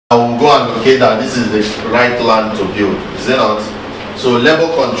go and locate that this is the right land to build, is it not? So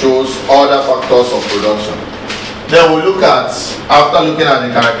labor controls other factors of production. Then we look at, after looking at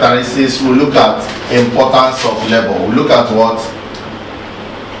the characteristics, we look at importance of labor. We look at what?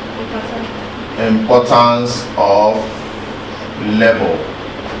 Importance of labor.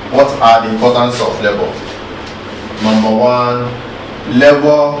 What are the importance of labor? Number one,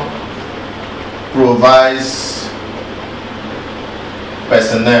 labor provides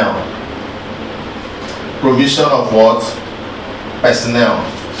personnel. Provision of what? Personnel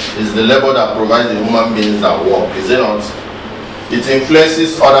is the labor that provides the human beings that work, is it not? It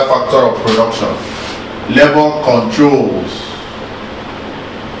influences other factors of production. Labor controls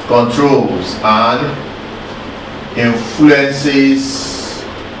and influences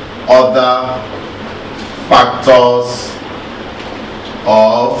other factors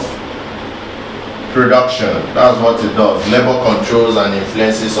of production. That's what it does. Labor controls and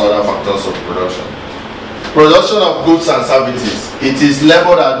influences other factors of production. Production of goods and services. It is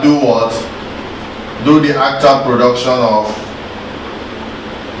labor that do what? Do the actual production of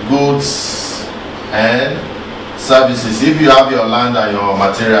goods and services. If you have your land and your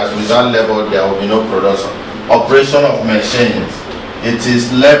materials, without labor there will be no production. Operation of machines. It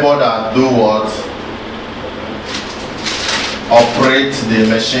is labor that do what? Operate the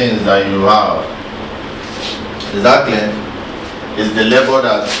machines that you have. Is that clear? It's the labor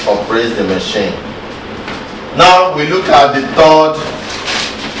that operates the machine. Now we look at the third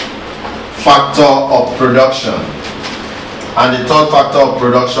factor of production. And the third factor of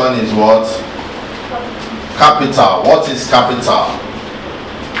production is what? Capital. What is capital?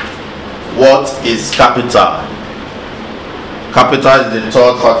 What is capital? Capital is the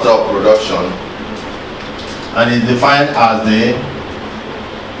third factor of production and is defined as the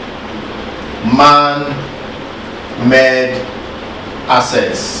man-made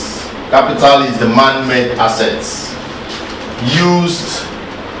assets. Capital is the man-made assets used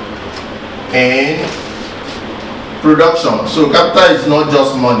in production. So capital is not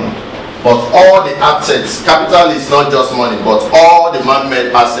just money, but all the assets. Capital is not just money, but all the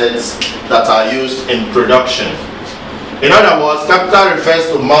man-made assets that are used in production. In other words, capital refers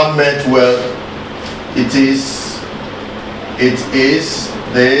to man-made wealth. It is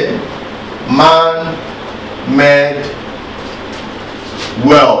the man-made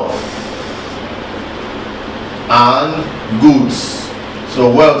wealth and goods. So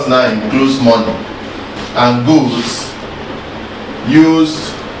wealth now includes money and goods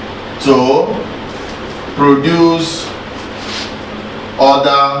used to produce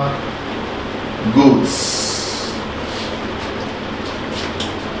other goods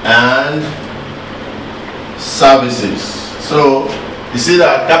and services. So you see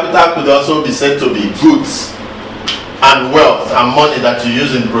that capital could also be said to be goods and wealth and money that you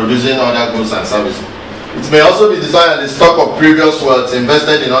use in producing other goods and services. It may also be defined as the stock of previous wealth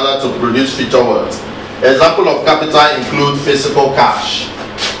invested in order to produce future wealth. Examples of capital include physical cash.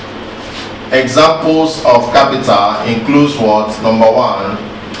 Examples of capital includes what? Number one,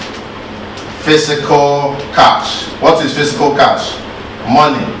 physical cash. What is physical cash?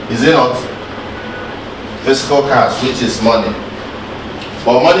 Money, is it not? Physical cash, which is money.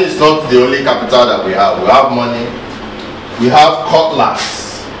 But money is not the only capital that we have. We have money. We have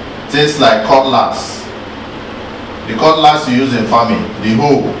cutlass. Things like cutlass. The cutlass you use in farming, the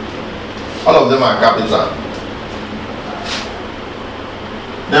hoe, all of them are capital.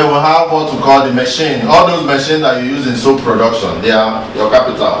 Then we have what we call the machine. All those machines that you use in soap production, they are your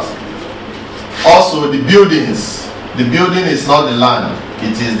capitals. Also the buildings. The building is not the land,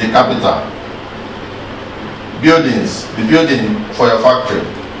 it is the capital. Buildings, the building for your factory.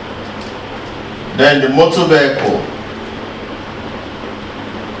 Then the motor vehicle.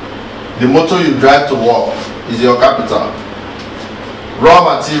 The motor you drive to work is your capital. Raw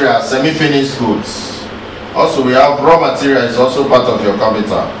material, semi-finished goods. Also we have raw material is also part of your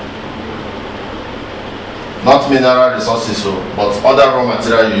capital. Not mineral resources, but other raw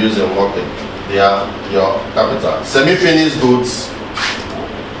material you use in working. They are your capital. Semi-finished goods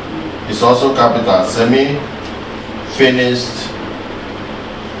is also capital. Semi-finished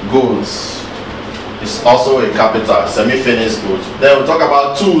goods is also a capital. Semi-finished goods. Then we'll talk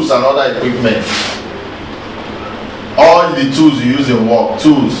about tools and other equipment. All the tools you use in work,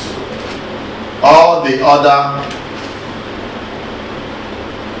 tools. All the other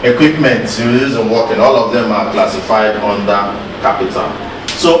equipment you use in working, all of them are classified under capital.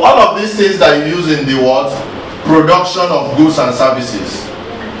 So all of these things that you use in the what? Production of goods and services,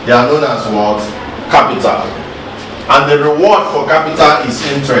 they are known as what? Capital. And the reward for capital is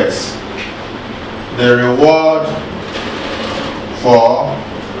interest. The reward for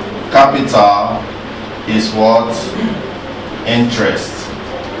capital is what? Interest.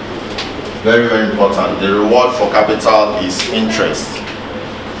 Very, very important. The reward for capital is interest.